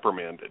get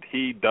reprimanded.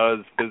 He does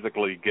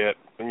physically get,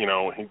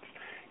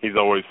 he's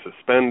always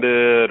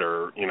suspended,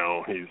 or,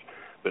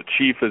 the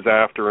chief is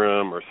after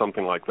him or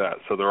something like that.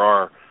 So there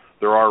are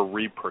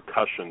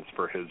repercussions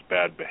for his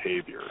bad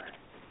behavior.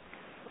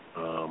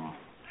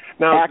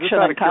 Now, action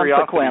and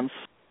consequence.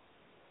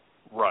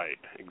 Right,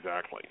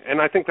 exactly.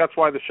 And I think that's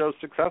why the show's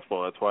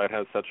successful. That's why it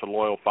has such a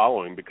loyal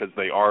following, because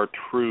they are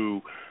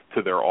true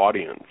to their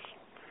audience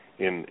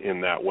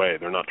in that way.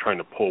 They're not trying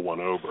to pull one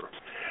over.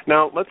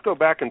 Now, let's go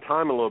back in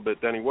time a little bit,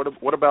 Denny.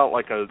 What about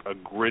like a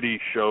gritty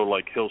show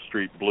like Hill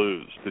Street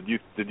Blues? Did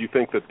you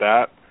think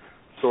that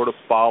sort of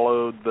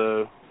followed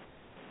the...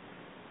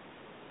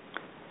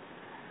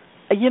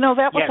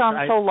 That was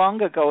on so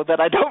long ago that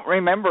I don't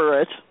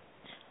remember it.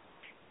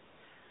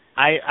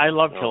 I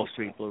loved Hill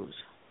Street Blues.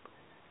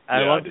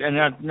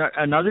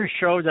 Another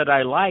show that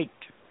I liked,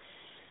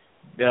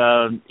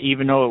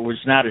 even though it was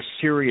not a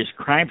serious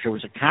crime show, it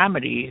was a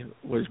comedy,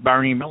 was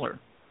Barney Miller.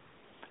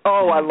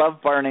 Oh, I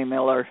love Barney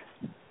Miller.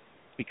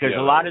 Because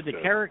a lot of the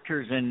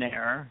characters in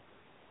there,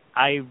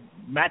 I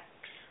met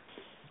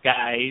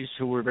guys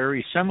who were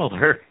very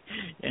similar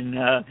in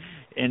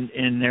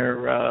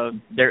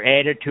their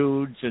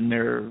attitudes and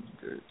their,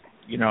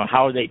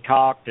 how they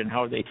talked and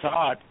how they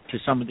thought to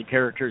some of the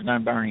characters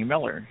on Barney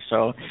Miller.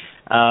 So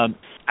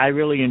I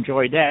really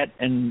enjoyed that.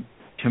 And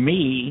to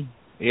me,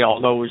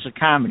 although it was a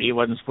comedy, it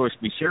wasn't supposed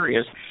to be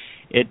serious,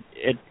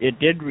 it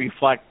did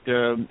reflect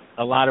a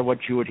lot of what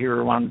you would hear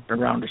around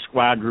a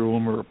squad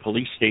room or a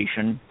police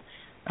station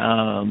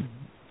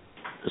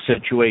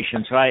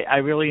situation. So I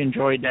really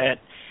enjoyed that,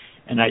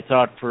 and I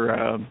thought for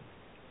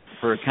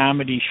a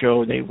comedy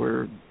show they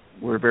were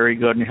very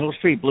good. And Hill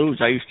Street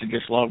Blues, I used to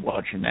just love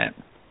watching that.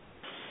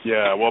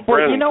 Yeah, well,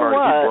 Brandon Carter,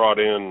 he brought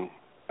in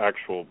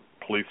actual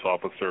police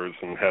officers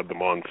and had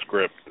them on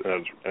script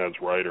as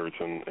writers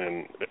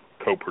and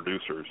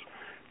co-producers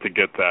to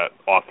get that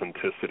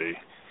authenticity.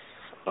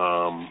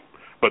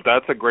 But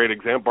that's a great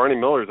example. Barney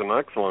Miller is an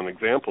excellent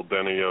example,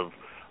 Denny,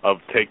 of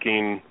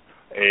taking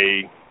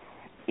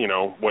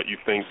what you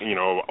think,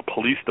 a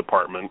police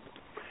department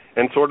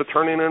and sort of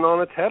turning it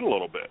on its head a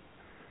little bit.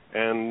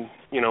 And,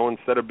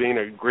 instead of being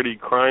a gritty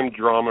crime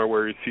drama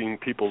where you're seeing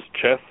people's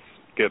chests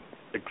get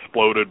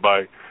exploded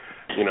by,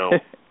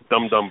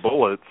 dumb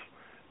bullets,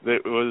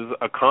 it was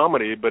a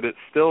comedy, but it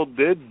still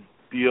did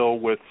deal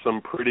with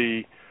some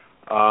pretty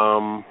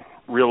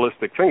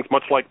realistic things,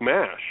 much like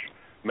MASH.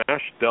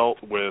 MASH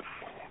dealt with,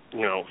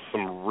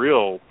 some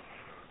real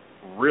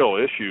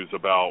issues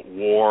about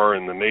war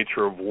and the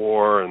nature of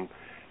war and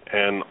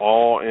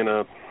all in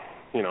a,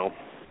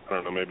 I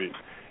don't know, maybe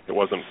it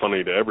wasn't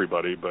funny to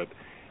everybody, but,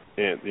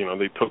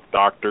 they took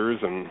doctors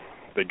and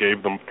they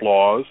gave them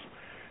flaws.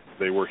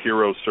 They were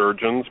hero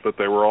surgeons, but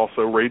they were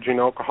also raging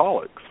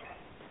alcoholics.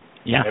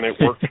 Yeah. And it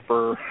worked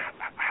for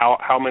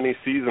how many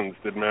seasons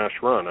did MASH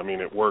run? I mean,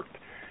 it worked.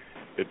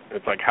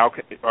 It's like,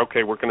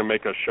 we're going to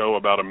make a show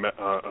about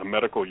a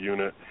medical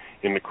unit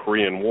in the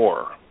Korean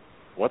War.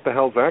 What the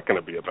hell's that going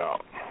to be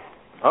about?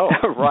 Oh,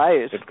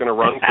 right. It's going to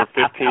run for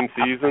 15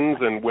 seasons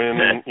and win,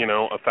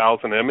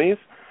 1,000 Emmys?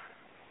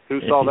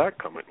 Who saw that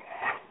coming?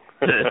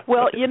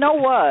 Well, you know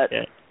what?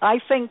 I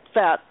think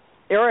that,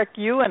 Eric,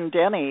 you and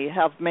Denny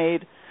have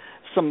made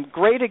some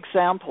great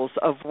examples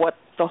of what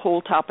the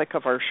whole topic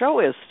of our show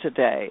is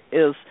today,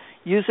 is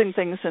using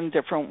things in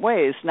different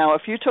ways. Now,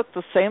 if you took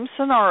the same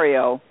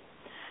scenario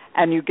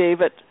and you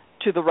gave it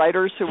to the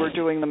writers who were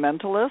doing The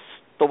Mentalist,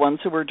 the ones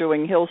who were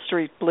doing Hill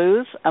Street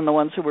Blues, and the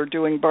ones who were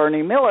doing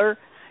Barney Miller,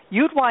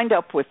 you'd wind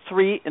up with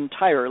 3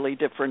 entirely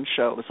different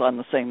shows on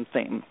the same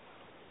theme.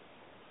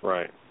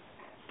 Right.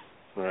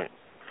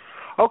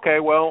 Okay,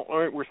 well, all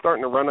right, we're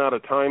starting to run out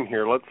of time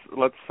here.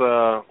 Let's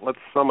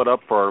sum it up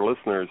for our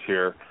listeners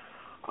here.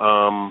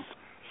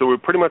 So we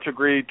pretty much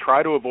agreed,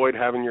 try to avoid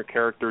having your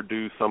character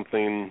do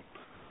something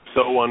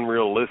so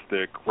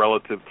unrealistic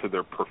relative to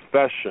their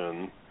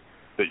profession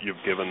that you've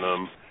given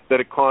them that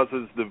it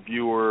causes the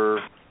viewer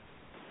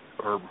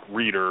or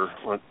reader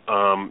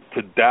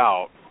to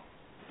doubt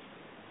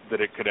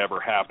that it could ever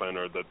happen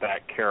or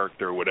that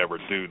character would ever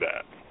do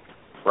that,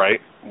 right?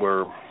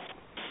 We're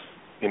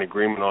in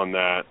agreement on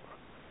that.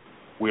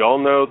 We all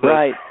know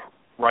that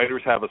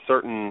writers have a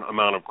certain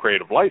amount of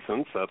creative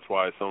license. That's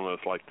why some of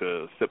us like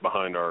to sit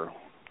behind our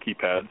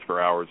keypads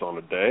for hours on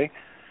a day.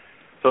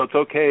 So it's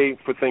okay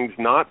for things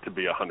not to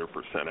be 100%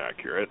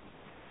 accurate,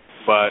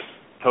 but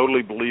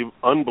totally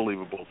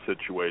unbelievable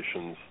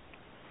situations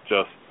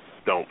just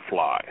don't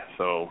fly.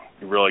 So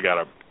you really got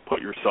to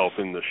put yourself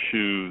in the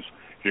shoes.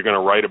 If you're going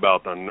to write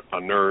about a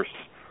nurse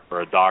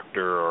or a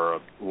doctor or a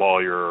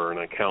lawyer or an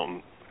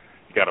accountant,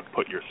 you got to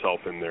put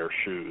yourself in their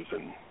shoes.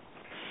 And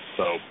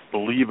so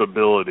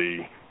believability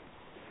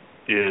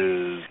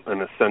is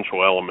an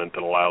essential element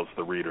that allows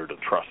the reader to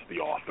trust the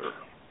author.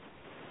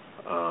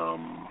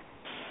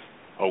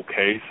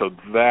 Okay, so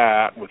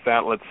with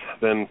that, let's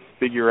then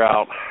figure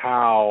out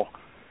how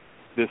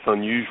this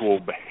unusual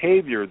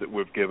behavior that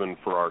we've given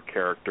for our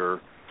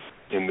character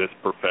in this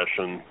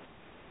profession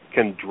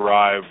can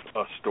drive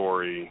a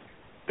story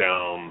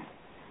down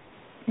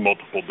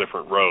multiple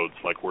different roads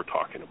like we're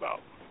talking about.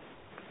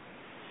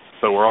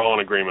 So we're all in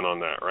agreement on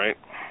that, right?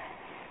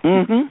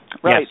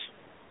 Mm-hmm. Right.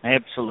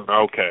 Yes, absolutely.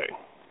 Okay.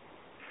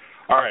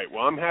 All right.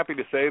 Well, I'm happy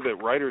to say that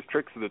Writers'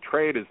 Tricks of the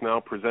Trade is now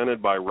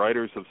presented by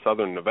Writers of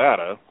Southern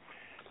Nevada.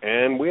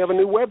 And we have a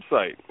new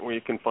website where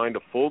you can find a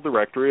full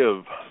directory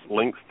of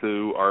links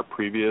to our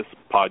previous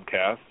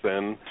podcasts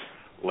and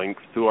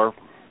links to our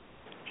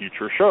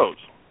future shows.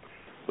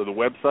 So the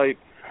website,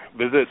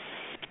 visit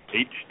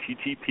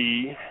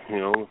http,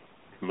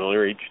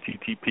 familiar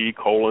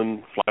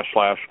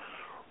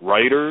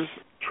http://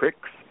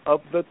 Tricks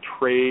of the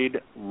Trade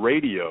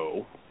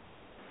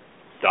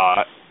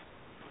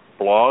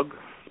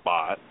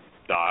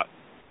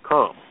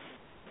Radio.blogspot.com.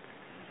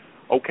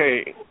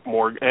 Okay,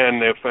 Morgan,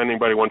 and if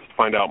anybody wants to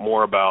find out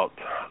more about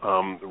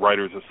the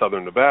Writers of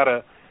Southern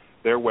Nevada,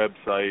 their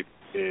website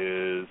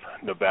is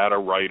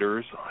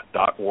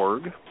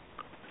nevadawriters.org.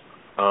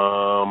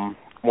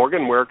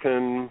 Morgan, where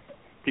can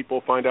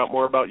people find out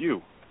more about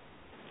you?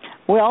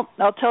 Well,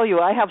 I'll tell you,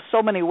 I have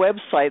so many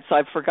websites,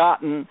 I've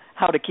forgotten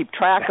how to keep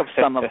track of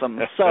some of them.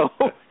 So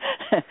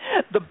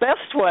the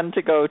best one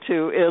to go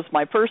to is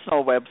my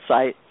personal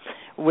website,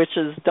 which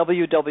is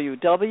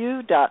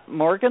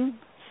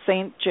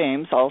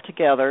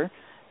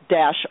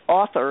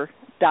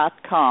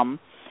www.morganstjames.author.com.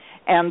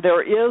 And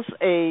there is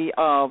a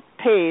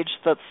page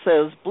that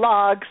says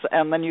blogs,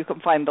 and then you can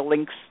find the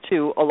links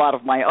to a lot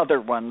of my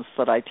other ones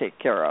that I take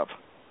care of.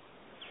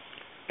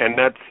 And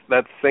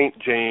that's St.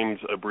 James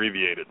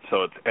abbreviated,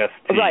 so it's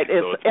ST. Right,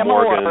 it's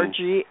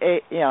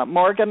M-O-R-G-A,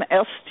 Morgan,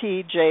 S-T-J-A-M-E-S.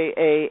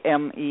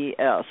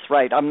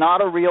 Right, I'm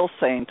not a real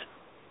saint.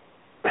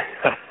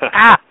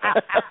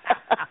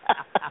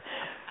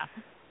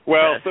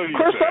 Well, so you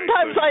of course, say,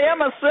 sometimes I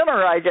am a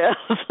sinner, I guess.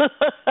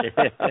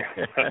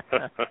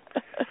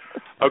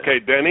 Okay,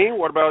 Denny,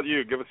 what about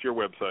you? Give us your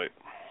website.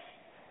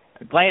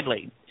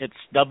 Gladly. It's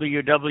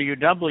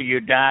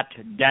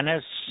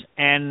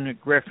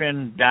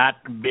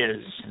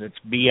www.dennisngriffin.biz. That's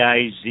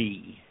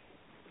B-I-Z.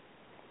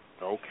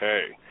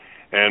 Okay.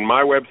 And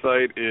my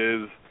website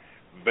is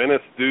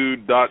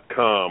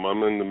venicedude.com.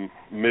 I'm in the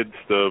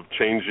midst of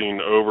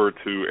changing over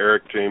to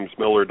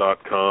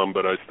ericjamesmiller.com,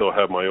 but I still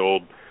have my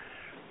old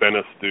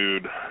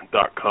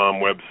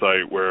venicedude.com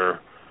website where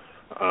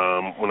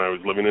when I was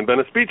living in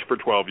Venice Beach for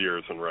 12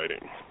 years and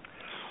writing.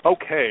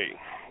 Okay.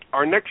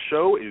 Our next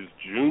show is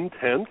June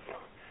 10th,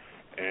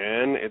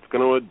 and it's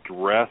going to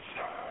address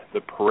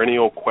the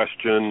perennial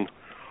question,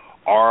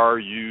 are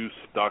you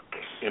stuck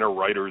in a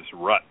writer's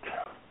rut?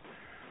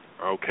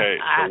 Okay,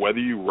 so whether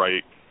you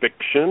write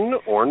fiction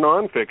or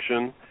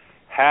nonfiction,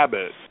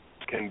 habit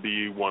can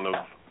be one of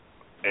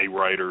a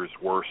writer's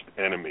worst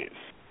enemies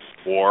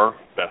or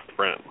best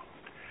friend.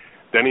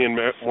 Denny and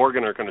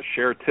Morgan are going to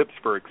share tips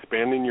for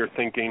expanding your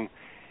thinking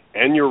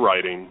and your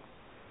writing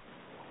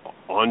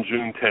on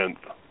June 10th.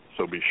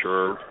 So be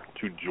sure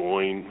to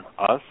join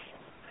us.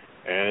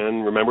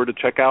 And remember to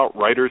check out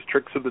Writers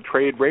Tricks of the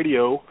Trade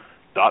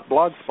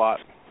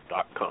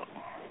Radio.blogspot.com.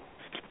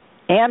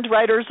 And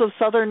Writers of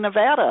Southern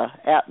Nevada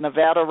at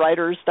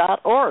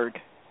nevadawriters.org.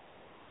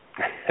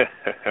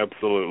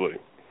 Absolutely.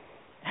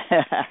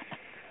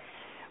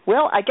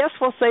 Well, I guess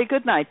we'll say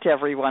goodnight to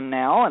everyone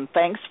now, and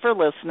thanks for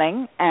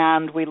listening,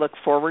 and we look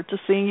forward to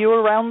seeing you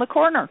around the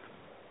corner.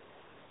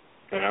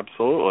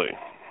 Absolutely.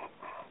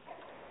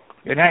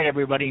 Good night,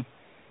 everybody.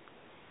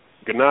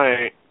 Good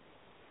night.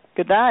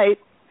 Good night.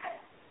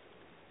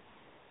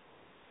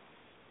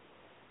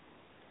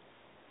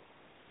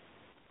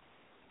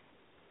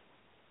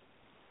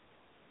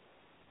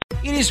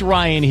 It is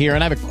Ryan here,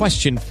 and I have a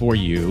question for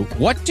you.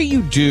 What do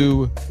you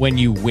do when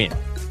you win?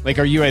 Like,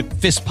 are you a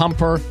fist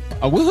pumper,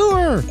 a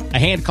woo-hooer, a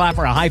hand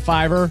clapper, a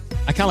high-fiver?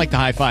 I kind of like the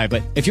high-five,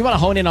 but if you want to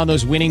hone in on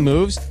those winning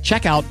moves,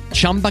 check out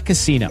Chumba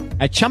Casino.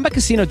 At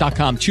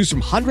ChumbaCasino.com, choose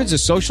from hundreds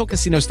of social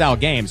casino-style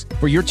games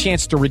for your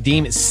chance to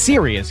redeem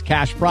serious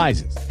cash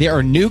prizes. There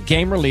are new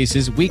game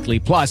releases weekly,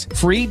 plus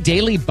free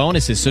daily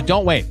bonuses, so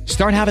don't wait.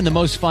 Start having the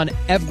most fun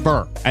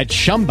ever at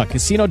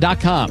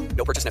ChumbaCasino.com.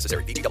 No purchase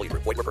necessary. VGW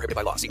Group. Void where prohibited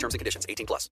by law. See terms and conditions. 18+.